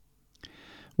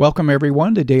Welcome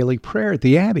everyone to Daily Prayer at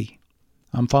the Abbey.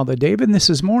 I'm Father David, and this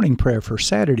is morning prayer for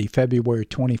Saturday, February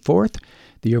 24th,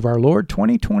 the year of our Lord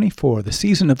 2024, the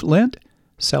season of Lent,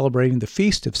 celebrating the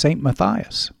feast of St.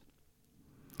 Matthias.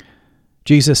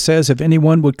 Jesus says, if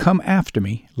anyone would come after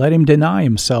me, let him deny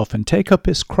himself and take up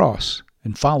his cross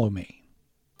and follow me.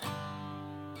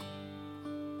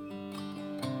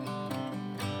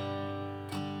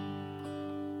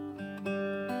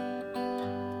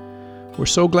 We're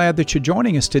so glad that you're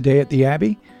joining us today at the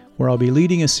Abbey, where I'll be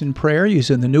leading us in prayer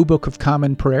using the New Book of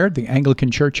Common Prayer, the Anglican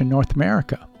Church in North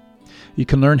America. You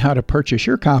can learn how to purchase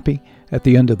your copy at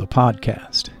the end of the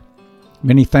podcast.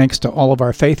 Many thanks to all of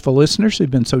our faithful listeners who've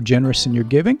been so generous in your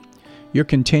giving. Your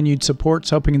continued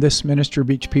support's helping this ministry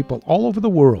reach people all over the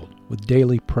world with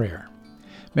daily prayer.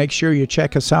 Make sure you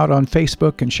check us out on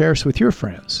Facebook and share us with your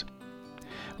friends.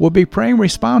 We'll be praying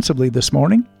responsibly this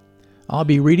morning. I'll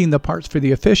be reading the parts for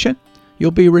the officiant. You'll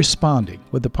be responding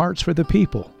with the parts for the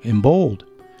people in bold.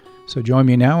 So join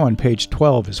me now on page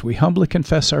 12 as we humbly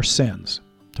confess our sins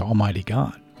to Almighty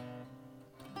God.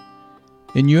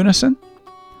 In unison,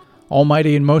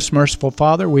 Almighty and most merciful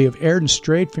Father, we have erred and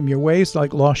strayed from your ways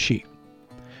like lost sheep.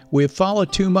 We have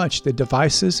followed too much the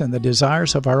devices and the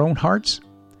desires of our own hearts.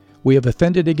 We have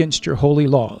offended against your holy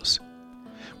laws.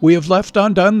 We have left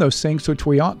undone those things which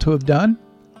we ought to have done,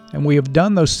 and we have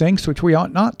done those things which we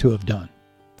ought not to have done.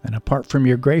 And apart from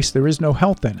your grace, there is no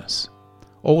health in us.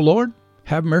 O Lord,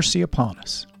 have mercy upon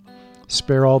us.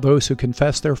 Spare all those who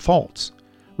confess their faults.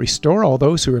 Restore all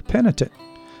those who are penitent,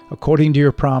 according to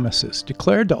your promises,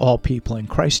 declared to all people in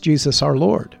Christ Jesus our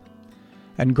Lord.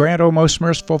 And grant, O most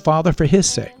merciful Father, for his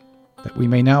sake, that we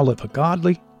may now live a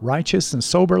godly, righteous, and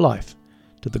sober life,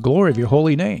 to the glory of your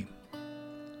holy name.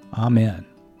 Amen.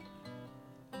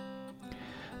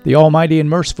 The Almighty and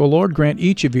merciful Lord grant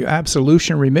each of you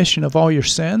absolution and remission of all your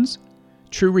sins,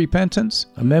 true repentance,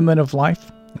 amendment of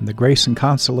life, and the grace and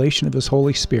consolation of his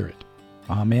Holy Spirit.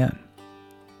 Amen.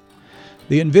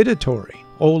 The invitatory,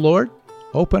 O Lord,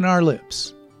 open our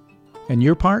lips, and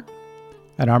your part,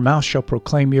 and our mouth shall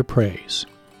proclaim your praise.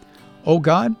 O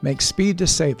God, make speed to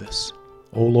save us.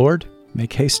 O Lord,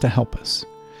 make haste to help us.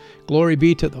 Glory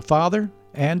be to the Father,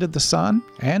 and to the Son,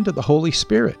 and to the Holy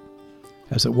Spirit,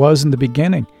 as it was in the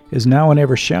beginning, is now, and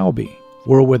ever shall be,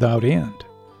 world without end.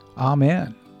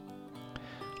 Amen.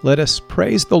 Let us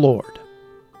praise the Lord.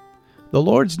 The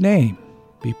Lord's name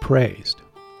be praised.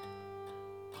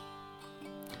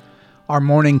 Our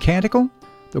morning canticle,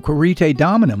 the Quirite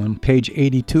Dominum, on page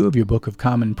 82 of your Book of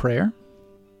Common Prayer.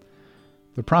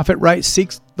 The prophet writes,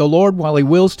 seek the Lord while he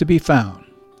wills to be found.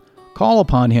 Call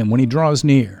upon him when he draws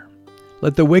near.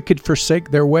 Let the wicked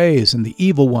forsake their ways, and the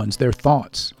evil ones their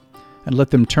thoughts. And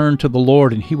let them turn to the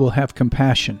Lord, and he will have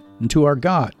compassion, and to our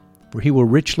God, for he will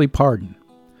richly pardon.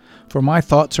 For my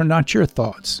thoughts are not your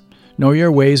thoughts, nor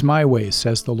your ways my ways,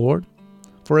 says the Lord.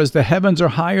 For as the heavens are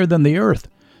higher than the earth,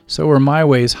 so are my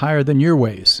ways higher than your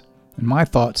ways, and my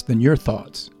thoughts than your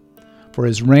thoughts. For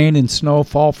as rain and snow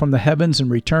fall from the heavens and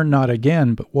return not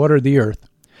again, but water the earth,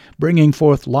 bringing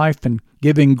forth life and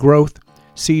giving growth,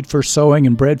 seed for sowing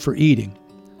and bread for eating,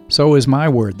 so is my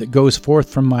word that goes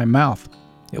forth from my mouth.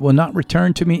 It will not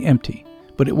return to me empty,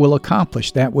 but it will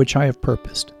accomplish that which I have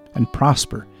purposed, and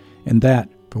prosper in that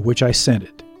for which I sent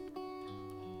it.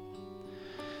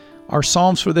 Our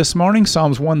Psalms for this morning,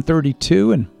 Psalms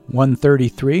 132 and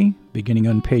 133, beginning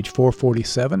on page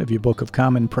 447 of your Book of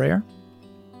Common Prayer.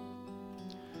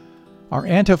 Our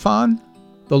antiphon,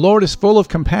 the Lord is full of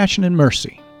compassion and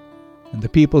mercy. And the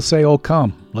people say, O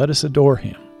come, let us adore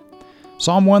him.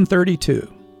 Psalm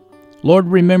 132. Lord,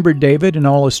 remember David in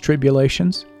all his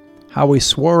tribulations, how he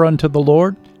swore unto the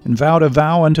Lord, and vowed a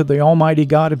vow unto the Almighty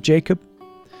God of Jacob.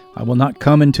 I will not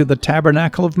come into the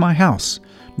tabernacle of my house,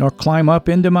 nor climb up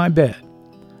into my bed.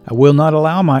 I will not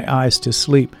allow my eyes to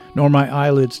sleep, nor my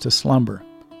eyelids to slumber,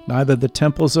 neither the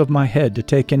temples of my head to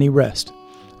take any rest,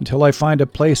 until I find a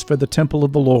place for the temple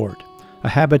of the Lord, a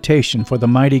habitation for the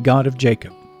mighty God of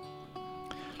Jacob.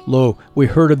 Lo, we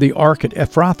heard of the ark at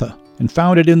Ephrathah, and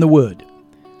found it in the wood.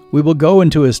 We will go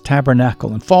into his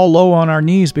tabernacle and fall low on our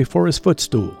knees before his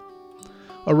footstool.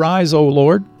 Arise, O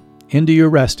Lord, into your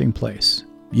resting place,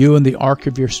 you and the ark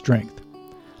of your strength.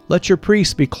 Let your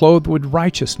priests be clothed with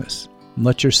righteousness, and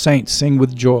let your saints sing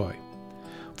with joy.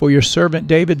 For your servant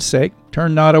David's sake,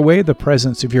 turn not away the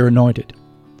presence of your anointed.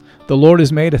 The Lord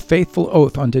has made a faithful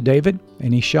oath unto David,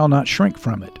 and he shall not shrink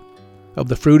from it. Of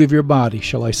the fruit of your body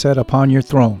shall I set upon your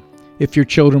throne, if your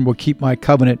children will keep my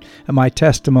covenant and my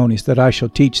testimonies that I shall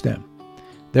teach them.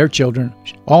 Their children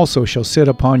also shall sit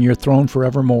upon your throne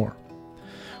forevermore.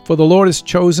 For the Lord has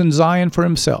chosen Zion for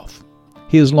himself.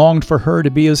 He has longed for her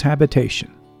to be his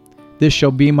habitation. This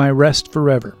shall be my rest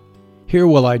forever. Here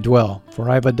will I dwell, for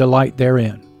I have a delight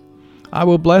therein. I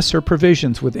will bless her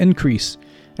provisions with increase,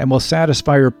 and will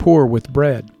satisfy her poor with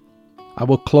bread. I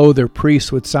will clothe her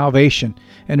priests with salvation,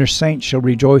 and her saints shall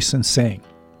rejoice and sing.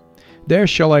 There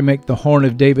shall I make the horn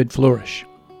of David flourish.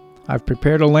 I have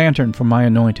prepared a lantern for my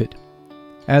anointed.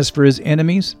 As for his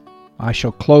enemies, I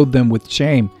shall clothe them with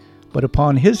shame, but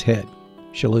upon his head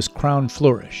shall his crown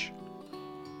flourish.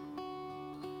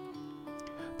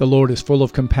 The Lord is full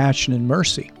of compassion and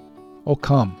mercy. O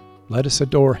come, let us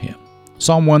adore him.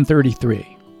 Psalm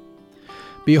 133.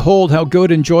 Behold, how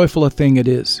good and joyful a thing it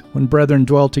is when brethren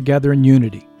dwell together in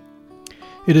unity.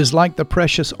 It is like the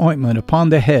precious ointment upon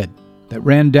the head that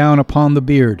ran down upon the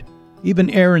beard,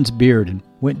 even Aaron's beard, and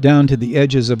went down to the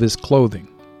edges of his clothing,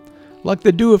 like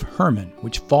the dew of Hermon,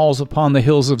 which falls upon the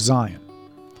hills of Zion.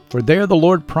 For there the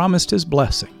Lord promised his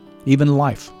blessing, even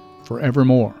life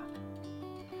forevermore.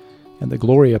 And the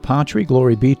Gloria Patri,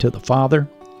 glory be to the Father,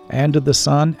 and to the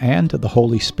Son, and to the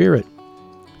Holy Spirit,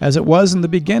 as it was in the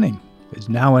beginning, is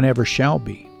now and ever shall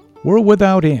be, world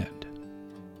without end.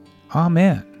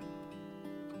 Amen.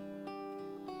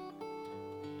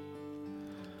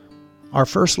 Our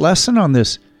first lesson on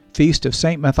this feast of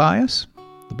St. Matthias,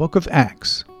 the book of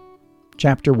Acts,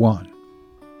 chapter 1.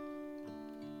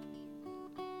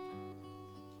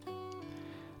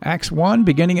 Acts 1,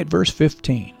 beginning at verse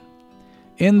 15.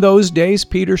 In those days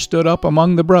Peter stood up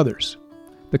among the brothers.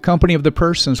 The company of the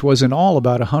persons was in all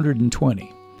about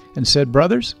 120, and said,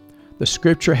 Brothers, the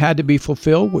scripture had to be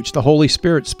fulfilled, which the Holy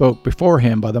Spirit spoke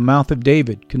beforehand by the mouth of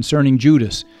David concerning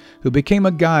Judas, who became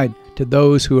a guide to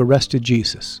those who arrested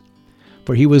Jesus.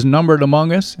 For he was numbered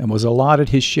among us, and was allotted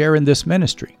his share in this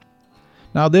ministry.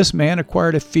 Now this man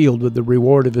acquired a field with the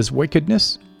reward of his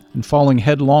wickedness, and falling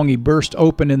headlong he burst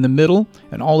open in the middle,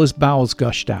 and all his bowels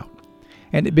gushed out.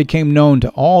 And it became known to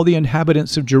all the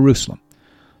inhabitants of Jerusalem,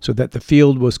 so that the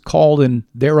field was called in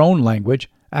their own language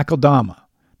Akeldama,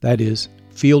 that is,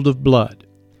 field of blood.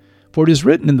 For it is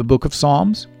written in the book of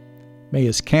Psalms, May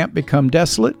his camp become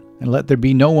desolate, and let there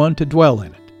be no one to dwell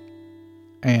in it.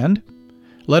 And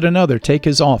let another take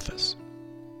his office.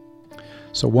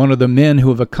 So one of the men who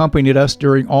have accompanied us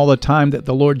during all the time that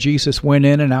the Lord Jesus went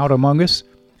in and out among us,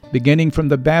 beginning from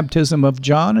the baptism of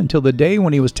John until the day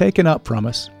when he was taken up from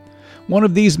us, one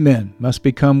of these men must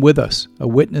become with us a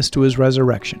witness to his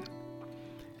resurrection.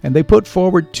 And they put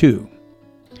forward two,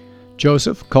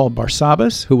 Joseph, called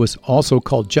Barsabbas, who was also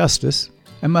called Justus,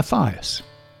 and Matthias.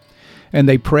 And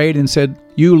they prayed and said,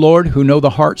 You, Lord, who know the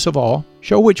hearts of all,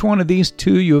 show which one of these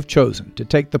two you have chosen to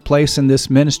take the place in this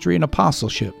ministry and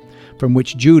apostleship, from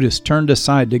which Judas turned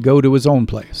aside to go to his own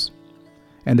place.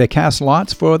 And they cast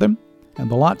lots for them, and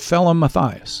the lot fell on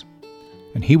Matthias,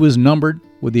 and he was numbered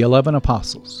with the 11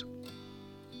 apostles.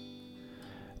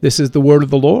 This is the word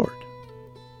of the Lord.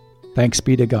 Thanks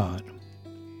be to God.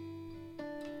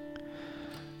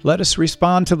 Let us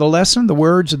respond to the lesson, the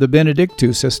words of the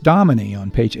Benedictus es Domini on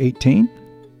page 18.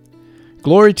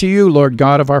 Glory to you, Lord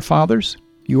God of our fathers.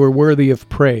 You are worthy of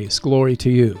praise. Glory to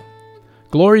you.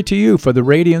 Glory to you for the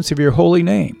radiance of your holy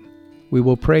name. We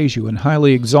will praise you and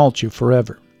highly exalt you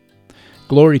forever.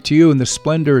 Glory to you in the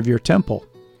splendor of your temple.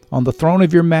 On the throne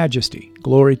of your majesty,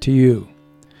 glory to you.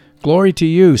 Glory to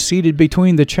you, seated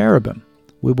between the cherubim.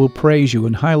 We will praise you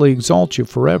and highly exalt you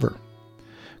forever.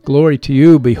 Glory to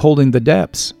you, beholding the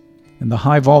depths. In the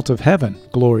high vault of heaven,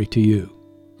 glory to you.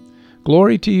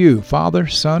 Glory to you, Father,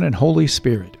 Son, and Holy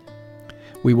Spirit.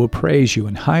 We will praise you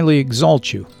and highly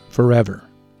exalt you forever.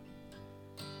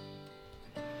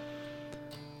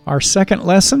 Our second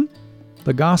lesson,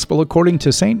 the Gospel according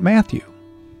to St. Matthew.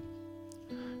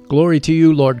 Glory to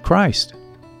you, Lord Christ.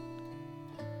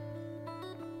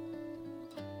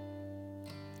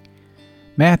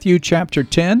 Matthew chapter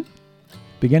 10,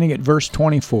 beginning at verse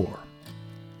 24.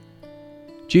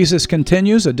 Jesus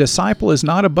continues, A disciple is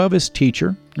not above his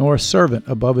teacher, nor a servant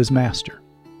above his master.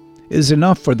 It is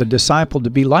enough for the disciple to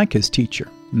be like his teacher,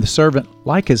 and the servant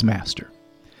like his master.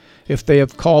 If they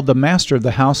have called the master of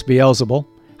the house Beelzebul,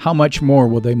 how much more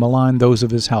will they malign those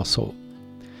of his household?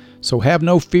 So have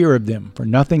no fear of them, for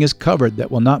nothing is covered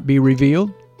that will not be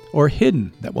revealed, or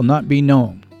hidden that will not be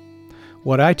known.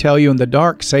 What I tell you in the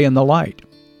dark, say in the light,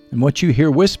 and what you hear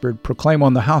whispered, proclaim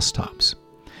on the housetops.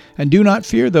 And do not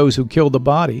fear those who kill the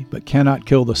body, but cannot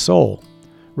kill the soul.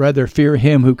 Rather fear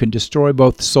him who can destroy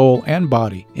both soul and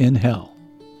body in hell.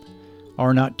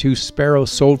 Are not 2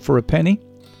 sparrows sold for a penny?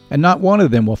 And not one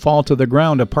of them will fall to the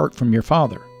ground apart from your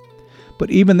Father. But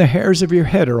even the hairs of your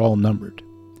head are all numbered.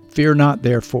 Fear not,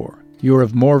 therefore, you are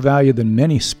of more value than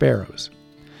many sparrows.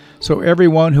 So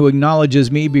everyone who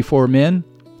acknowledges me before men,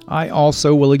 I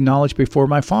also will acknowledge before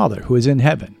my Father who is in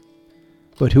heaven.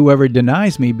 But whoever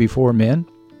denies me before men,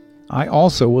 I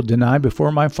also will deny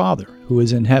before my Father who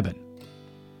is in heaven.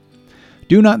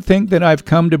 Do not think that I have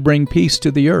come to bring peace to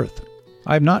the earth.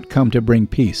 I have not come to bring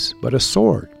peace, but a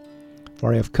sword.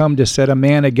 For I have come to set a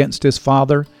man against his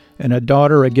father, and a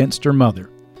daughter against her mother,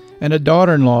 and a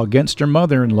daughter-in-law against her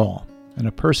mother-in-law, and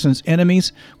a person's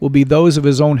enemies will be those of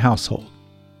his own household.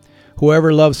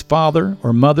 Whoever loves father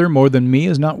or mother more than me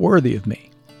is not worthy of me,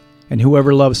 and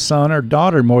whoever loves son or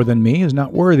daughter more than me is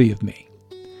not worthy of me.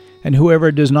 And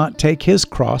whoever does not take his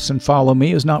cross and follow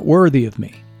me is not worthy of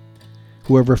me.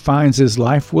 Whoever finds his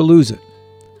life will lose it,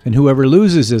 and whoever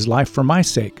loses his life for my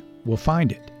sake will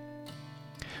find it.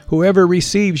 Whoever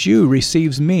receives you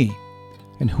receives me,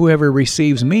 and whoever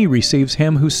receives me receives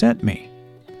him who sent me.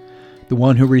 The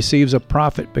one who receives a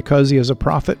prophet because he is a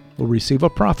prophet will receive a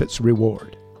prophet's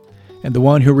reward, and the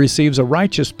one who receives a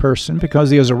righteous person because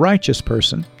he is a righteous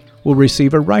person will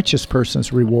receive a righteous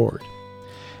person's reward.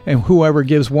 And whoever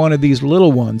gives one of these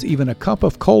little ones even a cup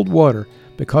of cold water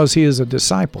because he is a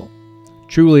disciple,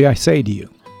 truly I say to you,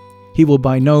 he will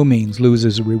by no means lose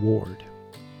his reward.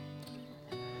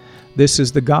 This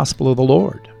is the gospel of the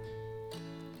Lord.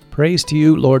 Praise to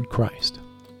you, Lord Christ.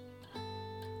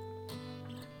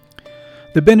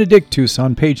 The Benedictus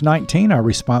on page 19, our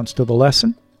response to the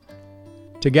lesson.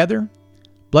 Together,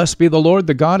 blessed be the Lord,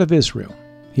 the God of Israel.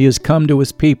 He has come to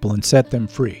his people and set them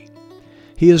free.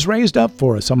 He has raised up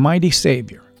for us a mighty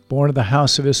Savior, born of the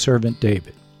house of his servant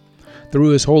David.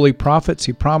 Through his holy prophets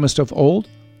he promised of old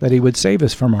that he would save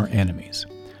us from our enemies,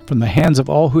 from the hands of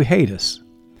all who hate us.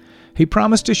 He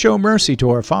promised to show mercy to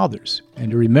our fathers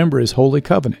and to remember his holy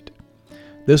covenant.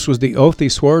 This was the oath he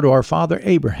swore to our father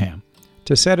Abraham,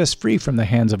 to set us free from the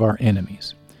hands of our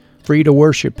enemies, free to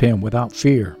worship him without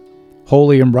fear,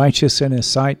 holy and righteous in his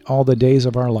sight all the days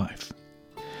of our life.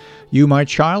 You, my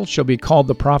child, shall be called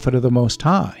the prophet of the Most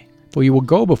High, for you will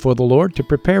go before the Lord to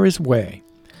prepare his way,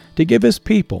 to give his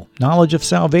people knowledge of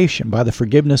salvation by the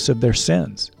forgiveness of their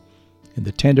sins. In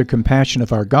the tender compassion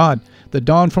of our God, the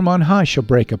dawn from on high shall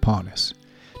break upon us,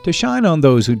 to shine on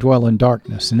those who dwell in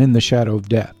darkness and in the shadow of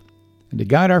death, and to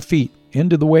guide our feet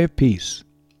into the way of peace.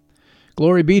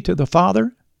 Glory be to the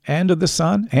Father, and to the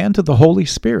Son, and to the Holy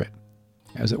Spirit,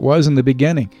 as it was in the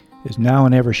beginning, is now,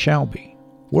 and ever shall be,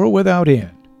 world without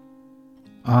end.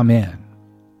 Amen.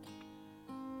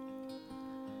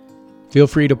 Feel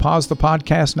free to pause the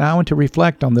podcast now and to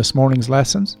reflect on this morning's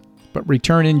lessons, but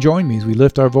return and join me as we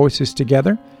lift our voices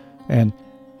together and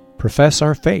profess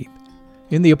our faith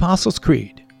in the Apostles'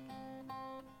 Creed.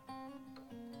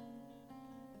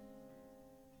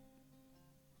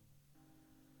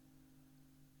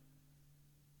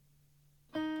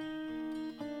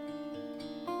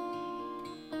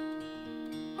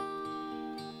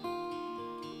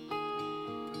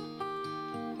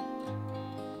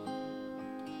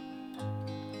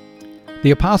 The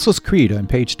Apostles' Creed on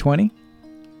page 20.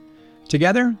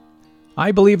 Together,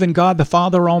 I believe in God the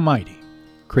Father Almighty,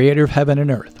 creator of heaven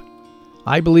and earth.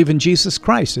 I believe in Jesus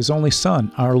Christ, his only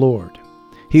Son, our Lord.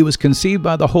 He was conceived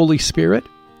by the Holy Spirit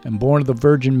and born of the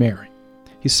Virgin Mary.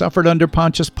 He suffered under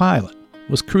Pontius Pilate,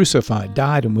 was crucified,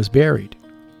 died, and was buried.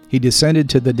 He descended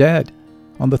to the dead.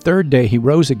 On the third day he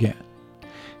rose again.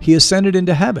 He ascended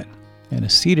into heaven and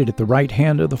is seated at the right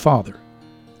hand of the Father.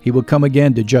 He will come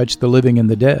again to judge the living and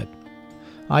the dead.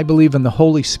 I believe in the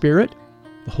Holy Spirit,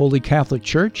 the Holy Catholic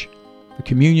Church, the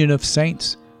communion of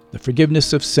saints, the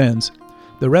forgiveness of sins,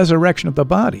 the resurrection of the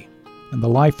body, and the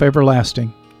life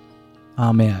everlasting.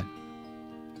 Amen.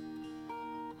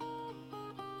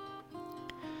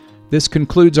 This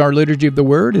concludes our Liturgy of the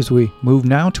Word as we move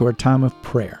now to our time of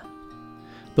prayer.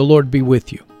 The Lord be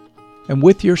with you, and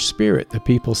with your spirit, the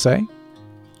people say.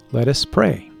 Let us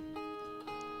pray.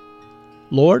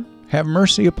 Lord, have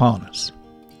mercy upon us.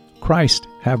 Christ,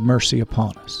 have mercy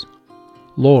upon us.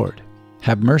 Lord,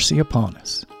 have mercy upon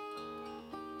us.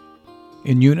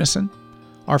 In unison,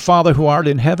 Our Father who art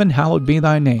in heaven, hallowed be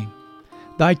thy name.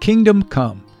 Thy kingdom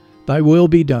come, thy will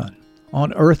be done,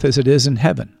 on earth as it is in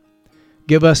heaven.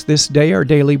 Give us this day our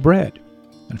daily bread,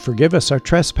 and forgive us our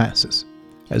trespasses,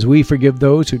 as we forgive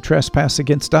those who trespass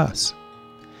against us.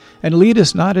 And lead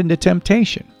us not into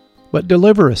temptation, but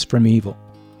deliver us from evil.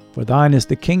 For thine is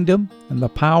the kingdom, and the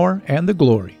power, and the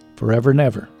glory, forever and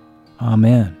ever.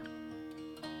 Amen.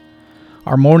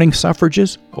 Our morning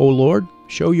suffrages, O Lord,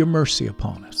 show your mercy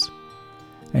upon us,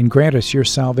 and grant us your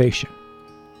salvation.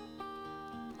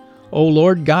 O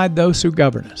Lord, guide those who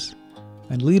govern us,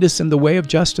 and lead us in the way of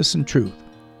justice and truth.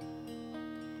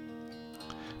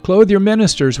 Clothe your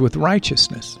ministers with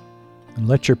righteousness, and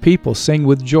let your people sing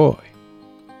with joy.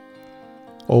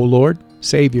 O Lord,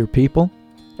 save your people,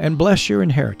 and bless your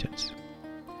inheritance.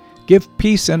 Give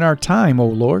peace in our time, O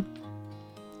Lord,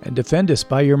 and defend us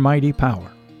by your mighty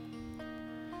power.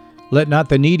 Let not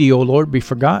the needy, O Lord, be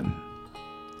forgotten,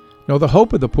 nor the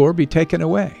hope of the poor be taken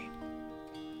away.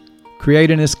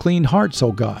 Create in us clean hearts,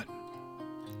 O God,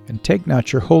 and take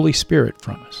not your Holy Spirit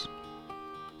from us.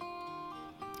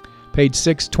 Page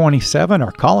 627,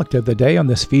 our collect of the day on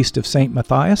this feast of St.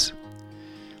 Matthias.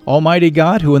 Almighty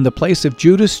God, who in the place of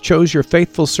Judas chose your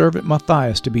faithful servant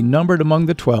Matthias to be numbered among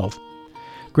the 12,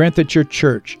 grant that your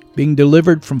church, being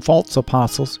delivered from false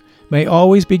apostles, may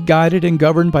always be guided and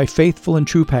governed by faithful and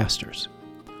true pastors.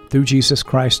 Through Jesus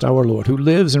Christ our Lord, who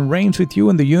lives and reigns with you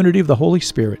in the unity of the Holy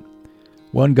Spirit,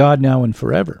 one God now and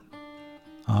forever.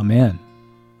 Amen.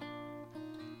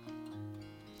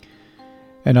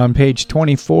 And on page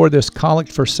 24, this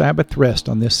collect for Sabbath rest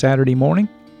on this Saturday morning.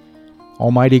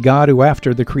 Almighty God, who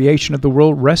after the creation of the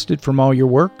world rested from all your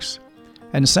works,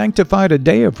 and sanctified a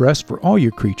day of rest for all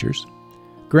your creatures,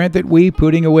 grant that we,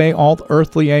 putting away all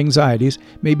earthly anxieties,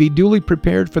 may be duly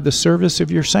prepared for the service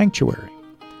of your sanctuary,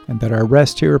 and that our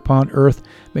rest here upon earth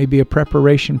may be a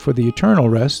preparation for the eternal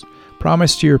rest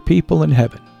promised to your people in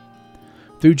heaven.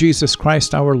 Through Jesus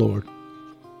Christ our Lord.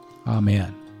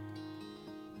 Amen.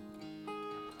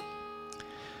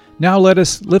 Now let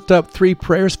us lift up 3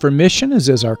 prayers for mission, as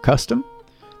is our custom.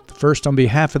 The first on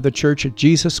behalf of the Church of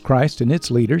Jesus Christ and its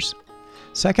leaders.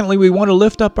 Secondly, we want to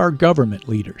lift up our government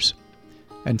leaders.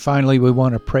 And finally, we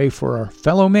want to pray for our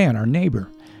fellow man, our neighbor,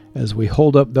 as we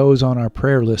hold up those on our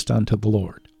prayer list unto the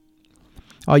Lord.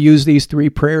 I'll use these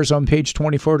 3 prayers on page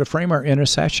 24 to frame our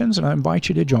intercessions, and I invite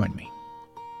you to join me.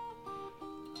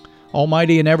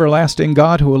 Almighty and everlasting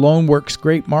God, who alone works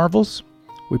great marvels,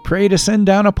 we pray to send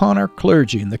down upon our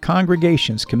clergy and the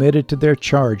congregations committed to their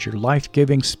charge your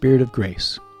life-giving Spirit of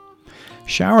grace.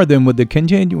 Shower them with the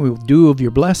continual dew of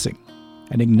your blessing,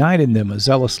 and ignite in them a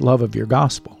zealous love of your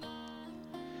gospel.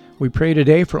 We pray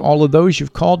today for all of those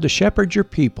you've called to shepherd your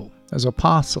people as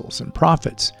apostles and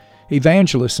prophets,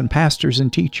 evangelists and pastors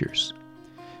and teachers.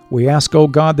 We ask, O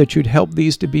God, that you'd help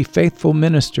these to be faithful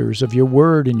ministers of your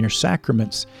word and your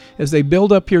sacraments as they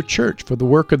build up your church for the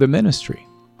work of the ministry.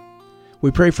 We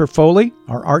pray for Foley,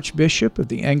 our Archbishop of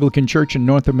the Anglican Church in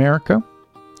North America,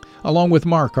 along with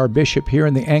Mark, our Bishop here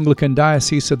in the Anglican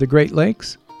Diocese of the Great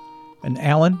Lakes, and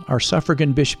Alan, our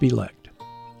suffragan Bishop-elect.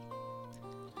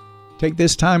 Take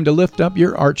this time to lift up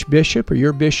your Archbishop or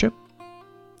your Bishop,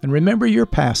 and remember your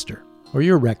pastor or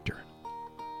your rector.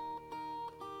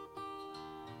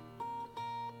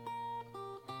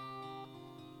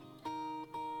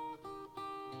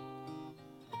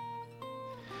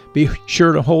 Be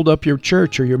sure to hold up your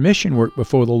church or your mission work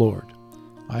before the Lord.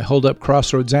 I hold up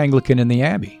Crossroads Anglican in the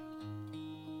Abbey.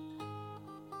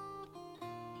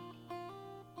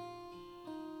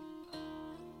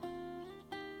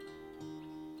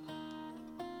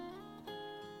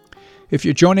 If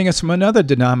you're joining us from another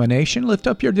denomination, lift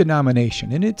up your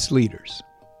denomination and its leaders.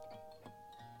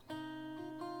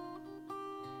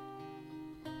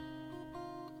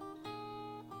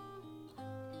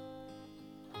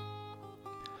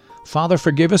 Father,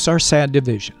 forgive us our sad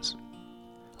divisions.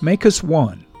 Make us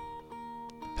one.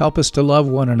 Help us to love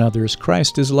one another as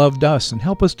Christ has loved us, and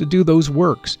help us to do those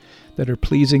works that are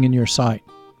pleasing in your sight.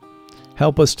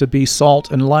 Help us to be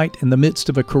salt and light in the midst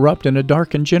of a corrupt and a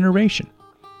darkened generation.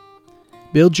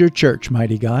 Build your church,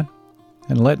 mighty God,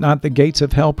 and let not the gates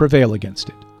of hell prevail against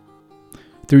it.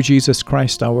 Through Jesus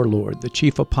Christ our Lord, the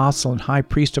chief apostle and high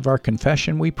priest of our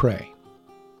confession, we pray.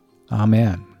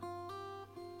 Amen.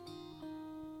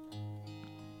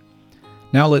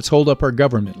 Now let's hold up our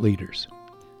government leaders.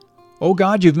 O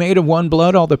God, you've made of one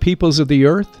blood all the peoples of the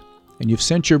earth, and you've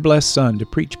sent your blessed Son to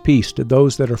preach peace to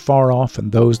those that are far off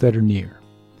and those that are near.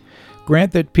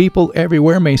 Grant that people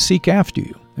everywhere may seek after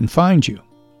you and find you.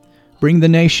 Bring the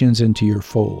nations into your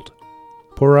fold.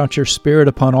 Pour out your Spirit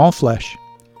upon all flesh,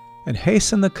 and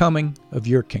hasten the coming of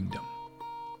your kingdom.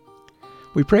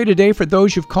 We pray today for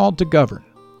those you've called to govern,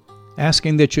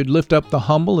 asking that you'd lift up the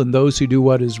humble and those who do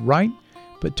what is right,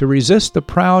 but to resist the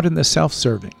proud and the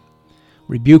self-serving,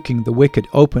 rebuking the wicked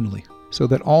openly, so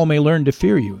that all may learn to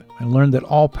fear you and learn that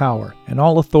all power and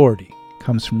all authority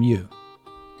comes from you.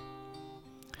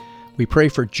 We pray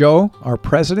for Joe, our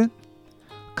president,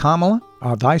 Kamala,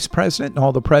 our vice president, and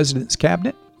all the president's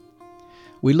cabinet.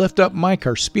 We lift up Mike,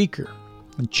 our speaker,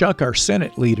 and Chuck, our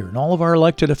Senate leader, and all of our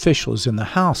elected officials in the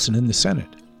House and in the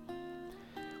Senate.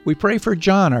 We pray for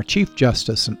John, our Chief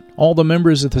Justice, and all the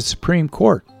members of the Supreme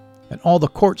Court, and all the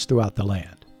courts throughout the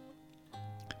land.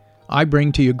 I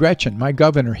bring to you Gretchen, my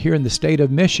governor here in the state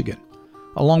of Michigan,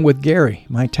 along with Gary,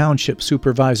 my township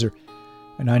supervisor,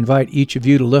 and I invite each of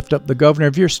you to lift up the governor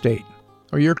of your state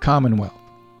or your commonwealth,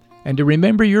 and to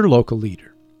remember your local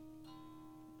leader.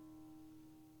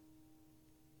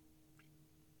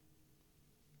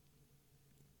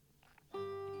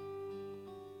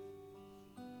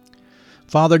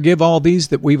 Father, give all these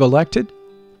that we've elected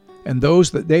and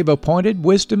those that they've appointed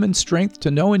wisdom and strength to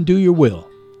know and do your will.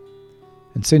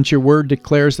 And since your word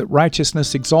declares that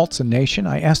righteousness exalts a nation,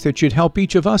 I ask that you'd help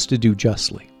each of us to do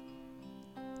justly,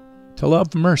 to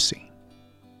love mercy,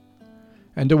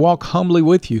 and to walk humbly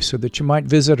with you so that you might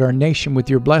visit our nation with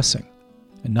your blessing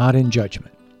and not in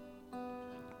judgment.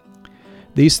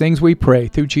 These things we pray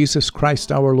through Jesus Christ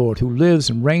our Lord, who lives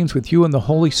and reigns with you in the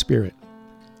Holy Spirit,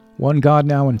 one God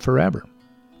now and forever.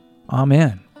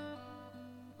 Amen.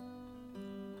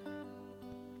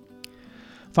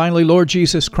 Finally, Lord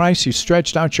Jesus Christ, you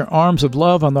stretched out your arms of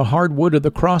love on the hard wood of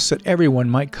the cross that everyone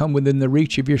might come within the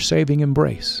reach of your saving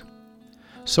embrace.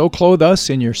 So clothe us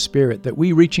in your Spirit that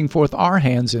we, reaching forth our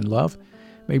hands in love,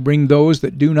 may bring those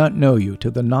that do not know you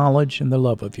to the knowledge and the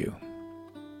love of you.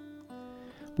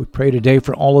 We pray today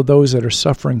for all of those that are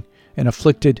suffering and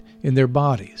afflicted in their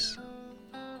bodies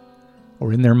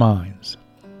or in their minds.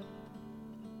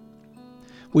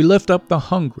 We lift up the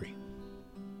hungry,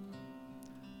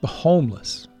 the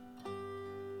homeless,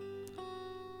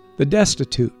 the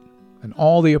destitute, and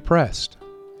all the oppressed.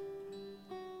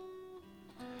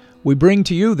 We bring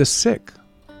to you the sick,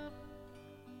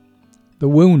 the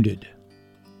wounded,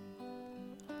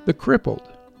 the crippled,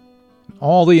 and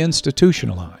all the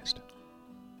institutionalized.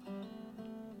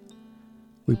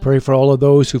 We pray for all of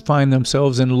those who find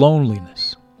themselves in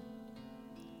loneliness,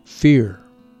 fear,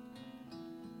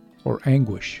 or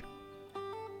anguish.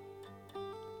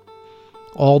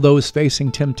 All those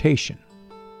facing temptation,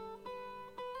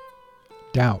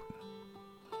 doubt,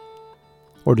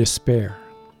 or despair.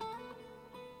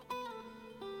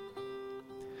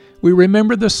 We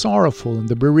remember the sorrowful and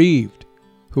the bereaved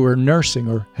who are nursing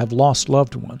or have lost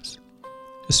loved ones,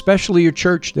 especially your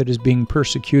church that is being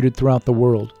persecuted throughout the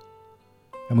world.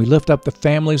 And we lift up the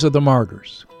families of the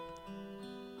martyrs.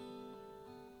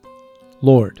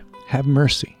 Lord, have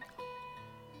mercy.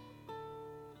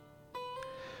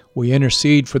 We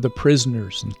intercede for the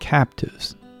prisoners and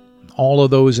captives, all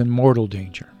of those in mortal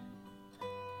danger,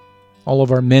 all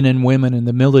of our men and women in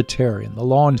the military and the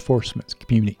law enforcement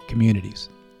communities,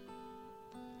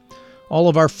 all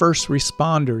of our first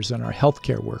responders and our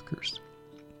healthcare workers.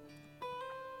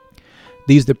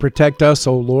 These that protect us,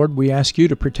 O Lord, we ask you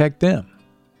to protect them.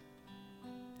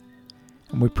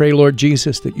 And we pray, Lord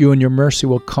Jesus, that you in your mercy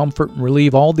will comfort and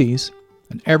relieve all these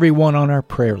and everyone on our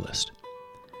prayer list,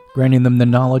 granting them the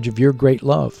knowledge of your great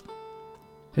love,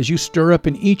 as you stir up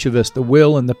in each of us the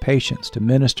will and the patience to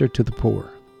minister to the poor.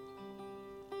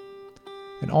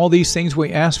 And all these things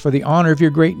we ask for the honor of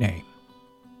your great name.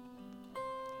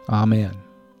 Amen.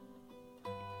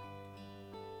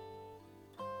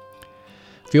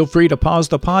 Feel free to pause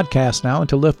the podcast now and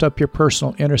to lift up your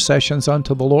personal intercessions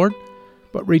unto the Lord,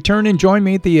 but return and join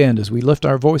me at the end as we lift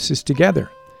our voices together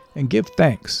and give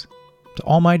thanks to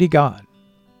Almighty God.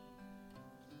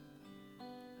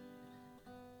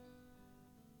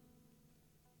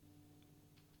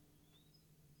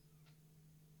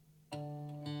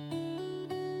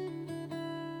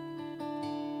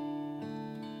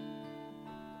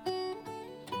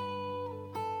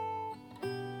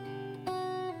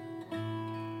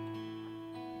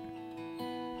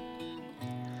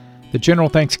 The General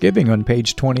Thanksgiving on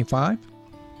page 25.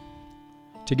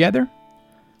 Together,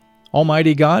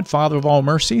 Almighty God, Father of all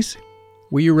mercies,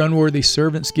 we, your unworthy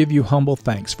servants, give you humble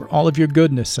thanks for all of your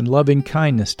goodness and loving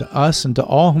kindness to us and to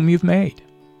all whom you've made.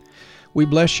 We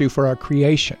bless you for our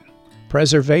creation,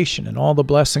 preservation, and all the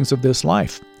blessings of this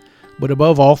life, but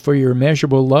above all for your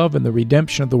immeasurable love and the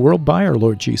redemption of the world by our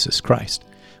Lord Jesus Christ,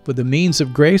 for the means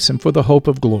of grace and for the hope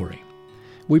of glory.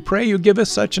 We pray you give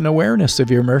us such an awareness of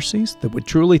your mercies that with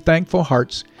truly thankful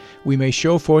hearts we may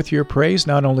show forth your praise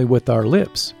not only with our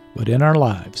lips, but in our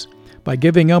lives, by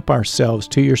giving up ourselves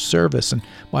to your service and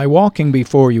by walking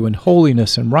before you in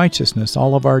holiness and righteousness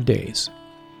all of our days.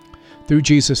 Through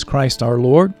Jesus Christ our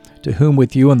Lord, to whom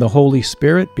with you and the Holy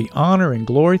Spirit be honor and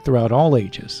glory throughout all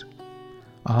ages.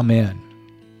 Amen.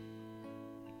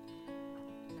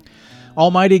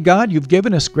 Almighty God, you've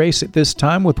given us grace at this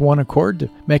time with one accord to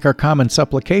make our common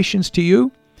supplications to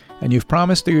you, and you've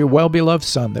promised through your well-beloved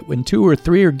Son that when 2 or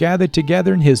 3 are gathered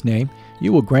together in his name,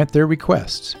 you will grant their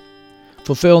requests.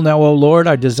 Fulfill now, O Lord,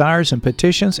 our desires and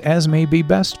petitions as may be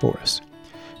best for us,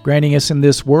 granting us in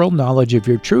this world knowledge of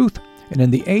your truth, and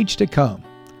in the age to come,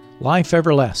 life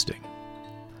everlasting.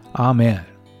 Amen.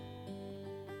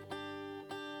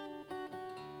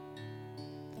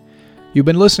 You've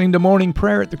been listening to Morning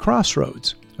Prayer at the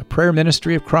Crossroads, a prayer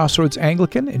ministry of Crossroads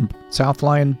Anglican in South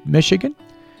Lyon, Michigan.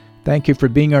 Thank you for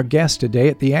being our guest today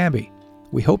at the Abbey.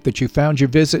 We hope that you found your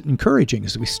visit encouraging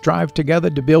as we strive together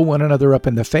to build one another up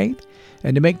in the faith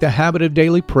and to make the habit of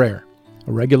daily prayer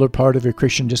a regular part of your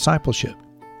Christian discipleship.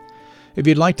 If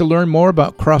you'd like to learn more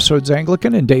about Crossroads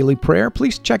Anglican and daily prayer,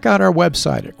 please check out our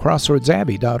website at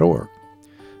crossroadsabbey.org.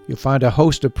 You'll find a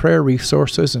host of prayer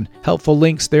resources and helpful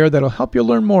links there that'll help you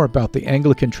learn more about the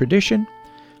Anglican tradition,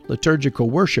 liturgical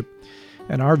worship,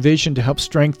 and our vision to help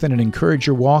strengthen and encourage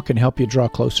your walk and help you draw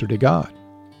closer to God.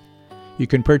 You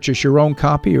can purchase your own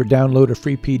copy or download a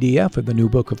free PDF of the New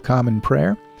Book of Common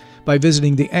Prayer by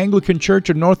visiting the Anglican Church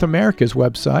of North America's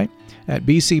website at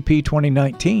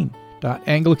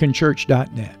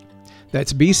bcp2019.anglicanchurch.net.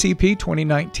 That's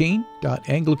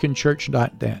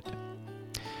bcp2019.anglicanchurch.net.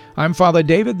 I'm Father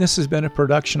David. This has been a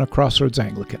production of Crossroads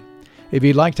Anglican. If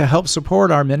you'd like to help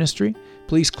support our ministry,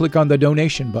 please click on the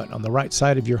donation button on the right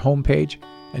side of your homepage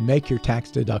and make your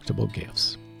tax-deductible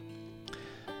gifts.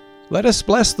 Let us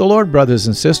bless the Lord, brothers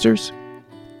and sisters.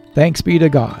 Thanks be to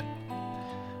God.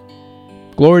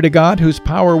 Glory to God, whose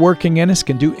power working in us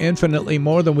can do infinitely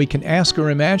more than we can ask or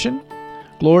imagine.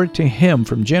 Glory to Him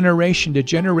from generation to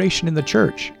generation in the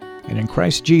church and in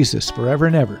Christ Jesus forever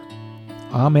and ever.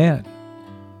 Amen.